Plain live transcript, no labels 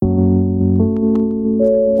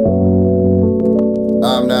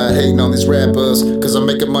hating on these rappers, cause I'm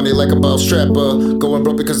making money like a boss strapper. Going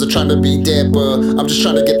broke because they're trying to be dapper. I'm just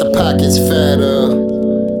trying to get the pockets fatter.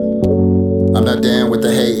 I'm not down with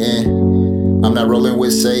the hating, I'm not rolling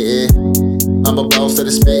with Satan. I'm a boss that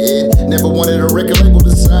is spitting, never wanted a record label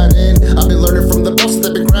to sign in. I've been learning from the bosses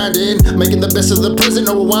that been grinding, making the best of the present,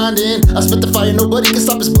 no rewinding. I spit the fire, nobody can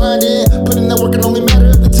stop us blinding. Putting that work and only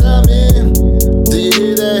matter of the timing. Do you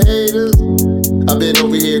hear that, haters? I've been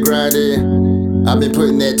over here grinding, I've been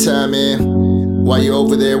putting that time in, while you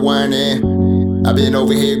over there whining. I've been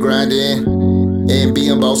over here grinding, and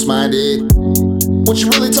being boss minded. What you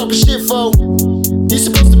really talking shit for? You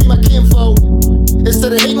supposed to be my kinfolk.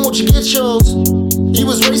 Instead of hating, won't you get yours? You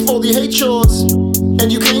was raised for you hate yours,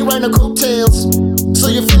 and you can't ride no coattails. So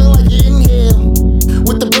you're feeling like you inhale,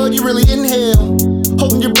 with the blood you really inhale,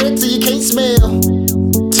 holding your breath till you can't smell.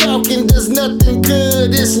 Talking does nothing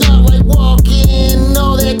good, it's not like walking.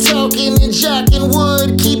 All that talking and jocking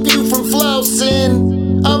would keep you from flossing.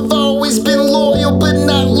 I've always been loyal, but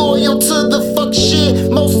not loyal to the fuck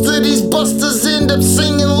shit. Most of these busters end up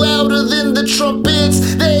singing louder than the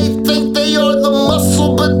trumpets. They think they are the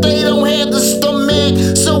muscle, but they don't have the stomach.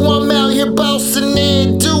 So I'm out here bossing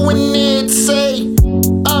it, doing it. Say,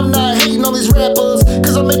 I'm not hating on these rappers,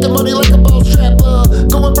 cause I'm making money like a boss trapper.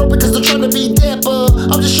 Going broke because they're trying to be dapper.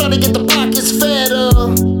 I'm just trying to get the pockets fatter.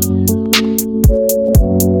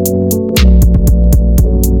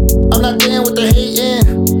 I'm not down with the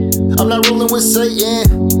hating, I'm not rolling with Satan.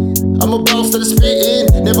 I'm a boss that is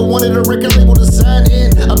spitting, never wanted a record label to sign in.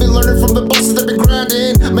 I've been learning from the bosses that been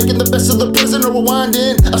grinding, making the best of the present or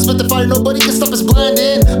rewinding. I spit the fire, nobody can stop us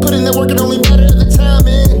blinding. Putting that work and only matter of the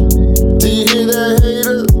timing. Do you hear that,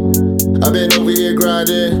 hater? I've been over here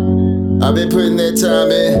grinding, I've been putting that time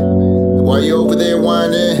in, while you over there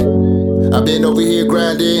whining. I've been over here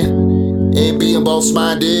grinding, and being boss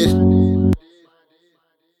minded.